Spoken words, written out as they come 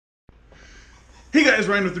Hey guys,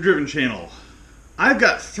 Ryan with the Driven Channel. I've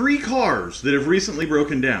got 3 cars that have recently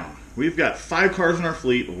broken down. We've got 5 cars in our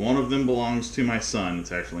fleet. One of them belongs to my son.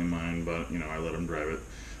 It's actually mine, but you know, I let him drive it.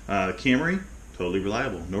 Camry, totally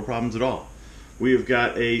reliable, no problems at all. We have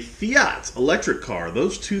got a Fiat electric car.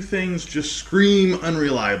 Those two things just scream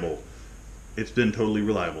unreliable. It's been totally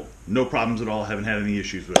reliable. No problems at all, haven't had any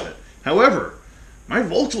issues with it. However, my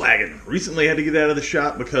Volkswagen recently had to get out of the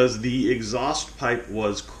shop because the exhaust pipe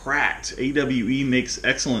was cracked. AWE makes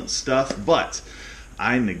excellent stuff, but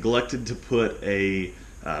I neglected to put a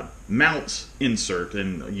mount insert,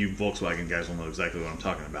 and you Volkswagen guys will know exactly what I'm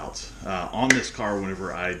talking about, on this car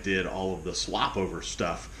whenever I did all of the swap over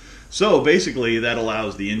stuff. So basically that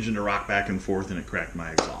allows the engine to rock back and forth, and it cracked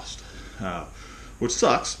my exhaust, which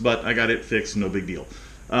sucks, but I got it fixed, no big deal.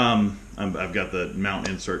 I've got the mount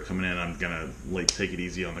insert coming in. I'm gonna take it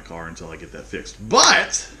easy on the car until I get that fixed.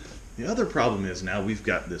 But the other problem is now we've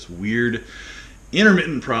got this weird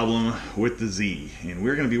intermittent problem with the Z, and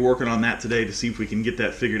we're gonna be working on that today to see if we can get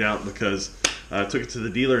that figured out, because I took it to the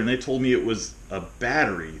dealer and they told me it was a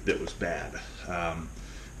battery that was bad.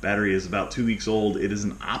 Battery is about 2 weeks old. It is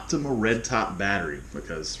an Optima red top battery,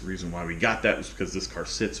 because the reason why we got that was because this car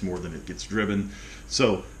sits more than it gets driven.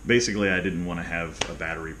 So basically I didn't want to have a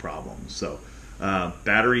battery problem. So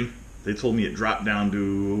battery, they told me it dropped down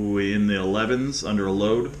to in the 11s under a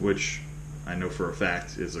load, which I know for a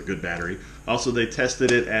fact is a good battery. Also, they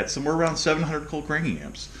tested it at somewhere around 700 cold cranking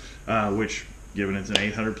amps, which, given it's an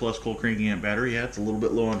 800 plus cold cranking amp battery, yeah, it's a little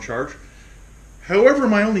bit low on charge. However,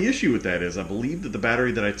 my only issue with that is I believe that the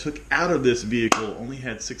battery that I took out of this vehicle only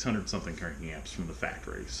had 600 something cranking amps from the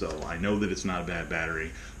factory. So I know that it's not a bad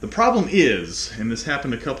battery. The problem is, and this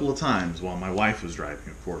happened a couple of times while my wife was driving,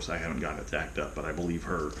 of course I haven't gotten it tacked up, but I believe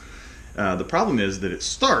her. The problem is that it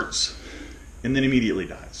starts and then immediately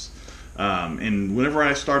dies. And whenever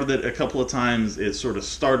I started it a couple of times, it sort of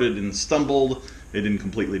started and stumbled. It didn't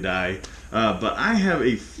completely die. But I have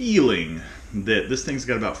a feeling that this thing's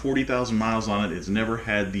got about 40,000 miles on it. It's never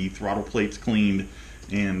had the throttle plates cleaned,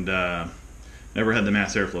 and never had the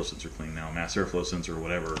mass airflow sensor cleaned. Now, mass airflow sensor or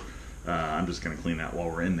whatever, I'm just going to clean that while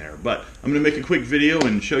we're in there. But I'm going to make a quick video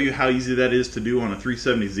and show you how easy that is to do on a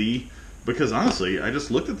 370Z, because honestly, I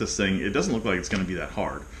just looked at this thing. It doesn't look like it's going to be that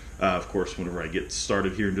hard. Of course, whenever I get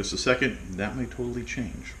started here in just a second, that may totally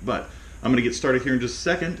change. But I'm going to get started here in just a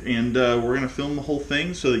second, and we're going to film the whole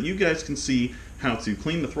thing so that you guys can see how to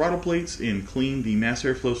clean the throttle plates and clean the mass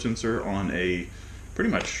airflow sensor on a pretty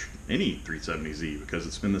much any 370Z, because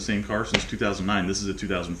it's been the same car since 2009. This is a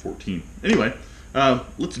 2014. Anyway,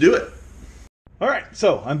 let's do it. Alright,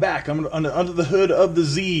 so I'm back. I'm under the hood of the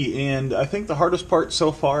Z, and I think the hardest part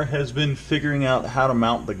so far has been figuring out how to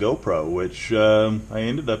mount the GoPro, which I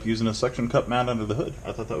ended up using a suction cup mount under the hood.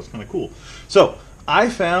 I thought that was kind of cool. So I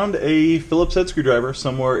found a Phillips head screwdriver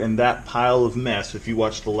somewhere in that pile of mess. If you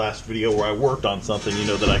watched the last video where I worked on something, you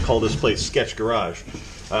know that I call this place Sketch Garage.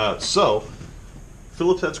 So,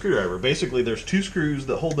 Phillips head screwdriver. Basically, there's 2 screws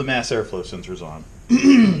that hold the mass airflow sensors on.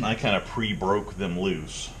 I kind of pre-broke them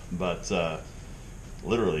loose, but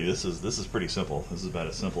literally, this is pretty simple. This is about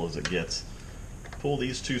as simple as it gets. Pull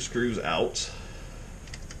these 2 screws out.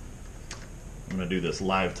 I'm going to do this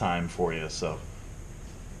live time for you, so.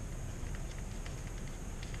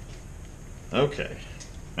 Okay,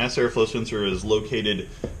 mass airflow sensor is located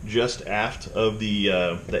just aft of the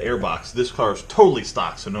airbox. This car is totally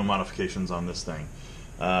stock, so no modifications on this thing.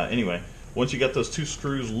 Anyway, once you got those 2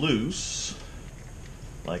 screws loose,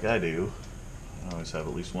 like I do, I always have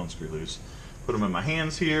at least 1 screw loose, put them in my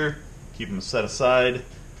hands here, keep them set aside.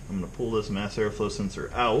 I'm going to pull this mass airflow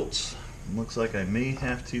sensor out. It looks like I may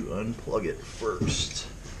have to unplug it first.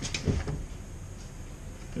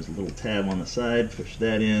 There's a little tab on the side, push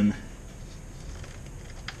that in.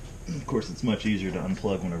 Of course, it's much easier to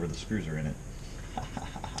unplug whenever the screws are in it.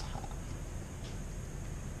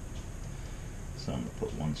 So I'm going to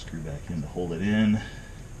put 1 screw back in to hold it in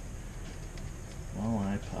while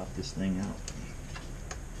I pop this thing out.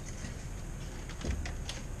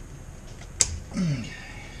 Okay.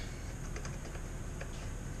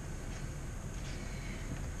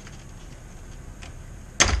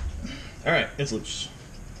 Alright, it's loose.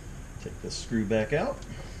 Take this screw back out.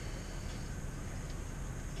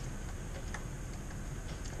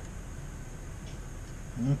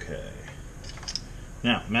 Okay.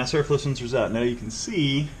 Now, mass airflow sensor's out. Now you can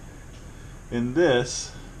see in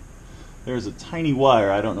this, there's a tiny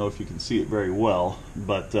wire. I don't know if you can see it very well,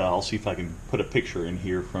 but I'll see if I can put a picture in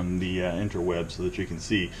here from the interweb so that you can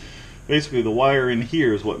see. Basically, the wire in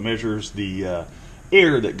here is what measures the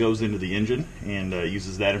air that goes into the engine, and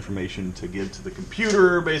uses that information to give to the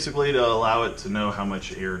computer, basically to allow it to know how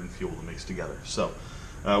much air and fuel to mix together. So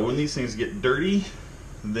when these things get dirty,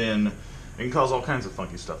 then it can cause all kinds of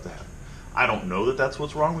funky stuff to happen. I don't know that that's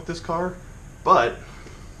what's wrong with this car, but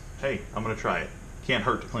hey, I'm going to try it. Can't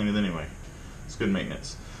hurt to clean it anyway. It's good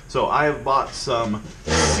maintenance. So I have bought some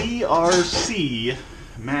CRC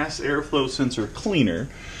mass airflow sensor cleaner,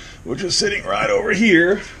 which is sitting right over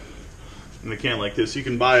here in a can like this. You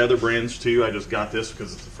can buy other brands too. I just got this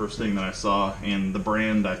because it's the first thing that I saw, and the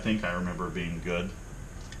brand I think I remember being good.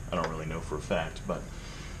 I don't really know for a fact, but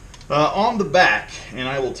on the back, and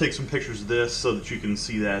I will take some pictures of this so that you can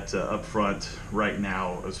see that up front right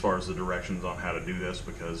now as far as the directions on how to do this,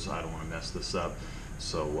 because I don't want to mess this up.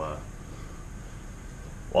 So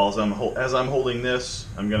while as I'm holding this,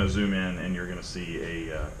 I'm going to zoom in and you're going to see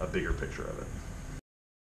a bigger picture of it.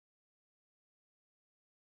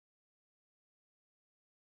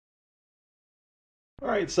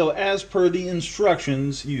 Alright, so as per the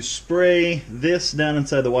instructions, you spray this down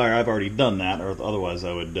inside the wire. I've already done that, or otherwise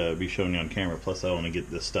I would be showing you on camera, plus I want to get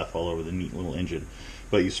this stuff all over the neat little engine.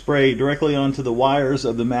 But you spray directly onto the wires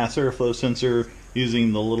of the mass airflow sensor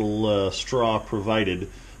using the little straw provided.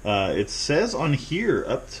 It says on here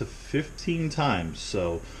up to 15 times,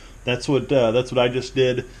 so that's what I just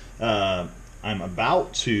did. I'm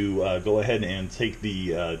about to go ahead and take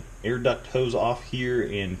the air duct hose off here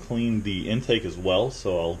and clean the intake as well,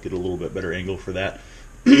 so I'll get a little bit better angle for that.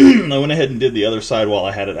 I went ahead and did the other side while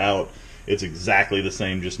I had it out. It's exactly the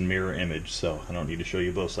same, just mirror image, so I don't need to show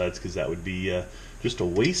you both sides because that would be just a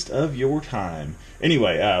waste of your time.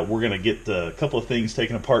 Anyway, we're going to get a couple of things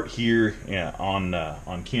taken apart here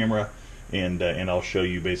on camera, and I'll show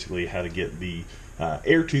you basically how to get the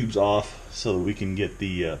air tubes off so that we can get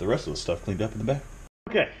the rest of the stuff cleaned up in the back.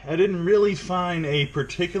 Okay, I didn't really find a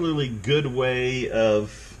particularly good way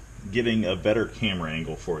of getting a better camera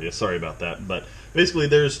angle for you. Sorry about that, but basically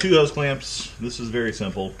there's two hose clamps. This is very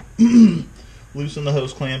simple. Loosen the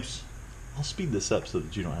hose clamps. I'll speed this up so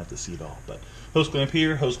that you don't have to see it all, but hose clamp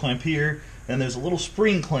here, and there's a little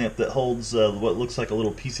spring clamp that holds what looks like a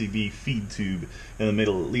little PCB feed tube in the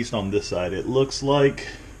middle, at least on this side. It looks like,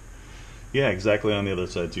 yeah, exactly on the other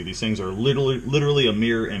side too. These things are literally a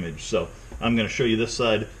mirror image. So I'm going to show you this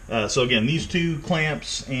side. So again, these two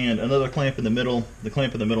clamps and another clamp in the middle. The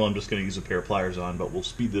clamp in the middle I'm just going to use a pair of pliers on, but we'll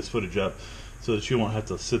speed this footage up so that you won't have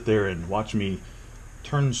to sit there and watch me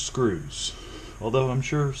turn screws. Although I'm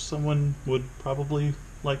sure someone would probably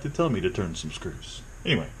like to tell me to turn some screws.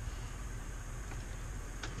 Anyway.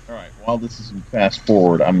 Alright, while this is fast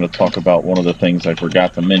forward, I'm going to talk about one of the things I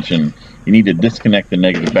forgot to mention. You need to disconnect the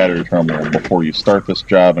negative battery terminal before you start this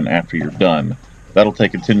job and after you're done. That'll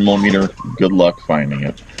take a 10mm. Good luck finding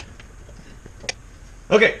it.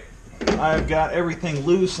 Okay, I've got everything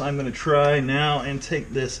loose. I'm going to try now and take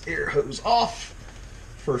this air hose off.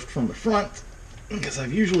 First from the front, because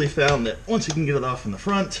I've usually found that once you can get it off from the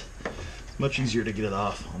front, it's much easier to get it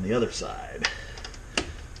off on the other side.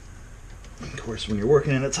 Of course, when you're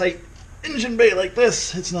working in a tight engine bay like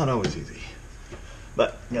this, it's not always easy.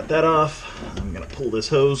 But got that off. I'm going to pull this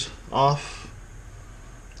hose off.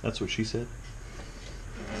 That's what she said.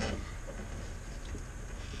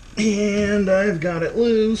 And I've got it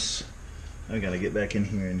loose. I've got to get back in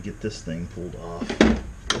here and get this thing pulled off.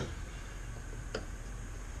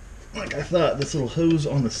 Like I thought, this little hose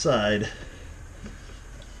on the side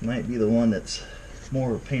might be the one that's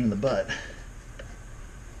more of a pain in the butt.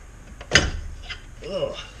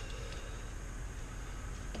 Ugh.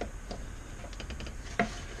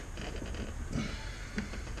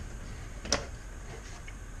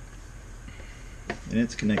 And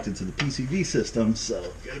it's connected to the PCB system, so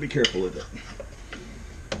you gotta be careful with it.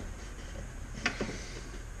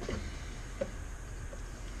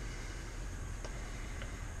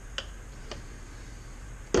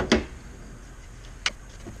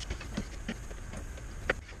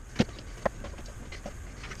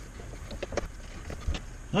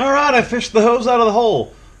 Alright, I fished the hose out of the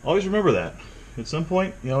hole. Always remember that. At some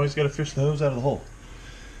point, you always got to fish the hose out of the hole.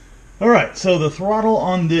 Alright, so the throttle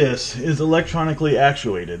on this is electronically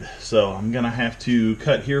actuated. So I'm going to have to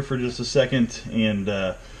cut here for just a second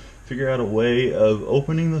and figure out a way of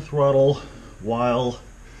opening the throttle while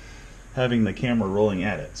having the camera rolling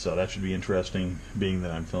at it. So that should be interesting, being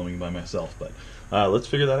that I'm filming by myself. But let's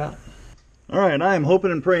figure that out. Alright, I am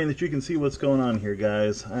hoping and praying that you can see what's going on here,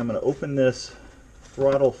 guys. I'm going to open this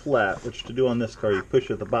throttle flat, which to do on this car you push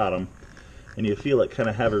at the bottom and you feel it kind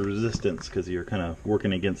of have a resistance because you're kind of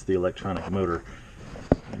working against the electronic motor,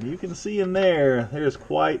 and you can see in there's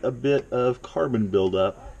quite a bit of carbon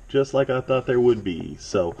buildup, just like I thought there would be.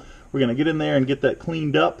 So we're going to get in there and get that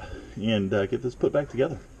cleaned up and get this put back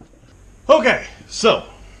together. Okay, so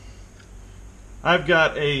I've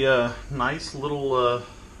got a nice little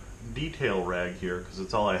detail rag here because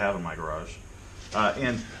it's all I have in my garage.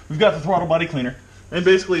 And we've got the throttle body cleaner. And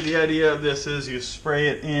basically the idea of this is you spray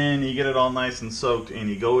it in, you get it all nice and soaked, and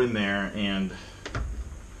you go in there, and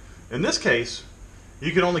in this case,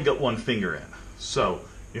 you can only get one finger in. So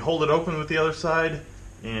you hold it open with the other side,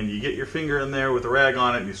 and you get your finger in there with a rag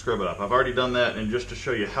on it, and you scrub it up. I've already done that, and just to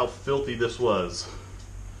show you how filthy this was,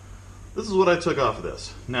 this is what I took off of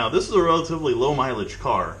this. Now, this is a relatively low mileage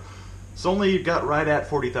car. It's only got right at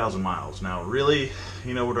 40,000 miles. Now, really,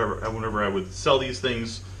 you know, whenever I would sell these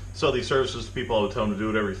things, sell these services to people, I would tell them to do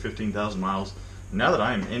it every 15,000 miles. Now that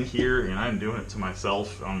I'm in here and I'm doing it to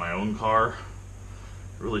myself on my own car,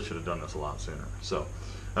 I really should have done this a lot sooner. So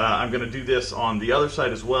I'm going to do this on the other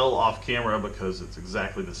side as well, off camera, because it's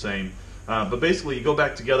exactly the same. But basically, you go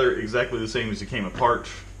back together exactly the same as you came apart,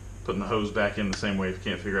 putting the hose back in the same way if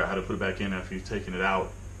you can't figure out how to put it back in after you've taken it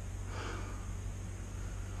out.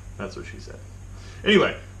 That's what she said.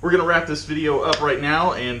 Anyway, we're going to wrap this video up right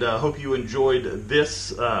now, and hope you enjoyed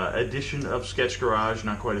this edition of Sketch Garage.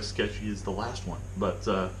 Not quite as sketchy as the last one, but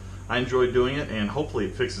I enjoyed doing it, and hopefully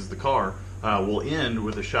it fixes the car. We'll end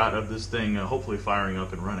with a shot of this thing hopefully firing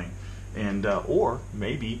up and running, and or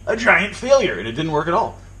maybe a giant failure and it didn't work at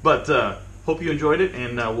all. But hope you enjoyed it,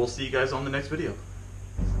 and we'll see you guys on the next video.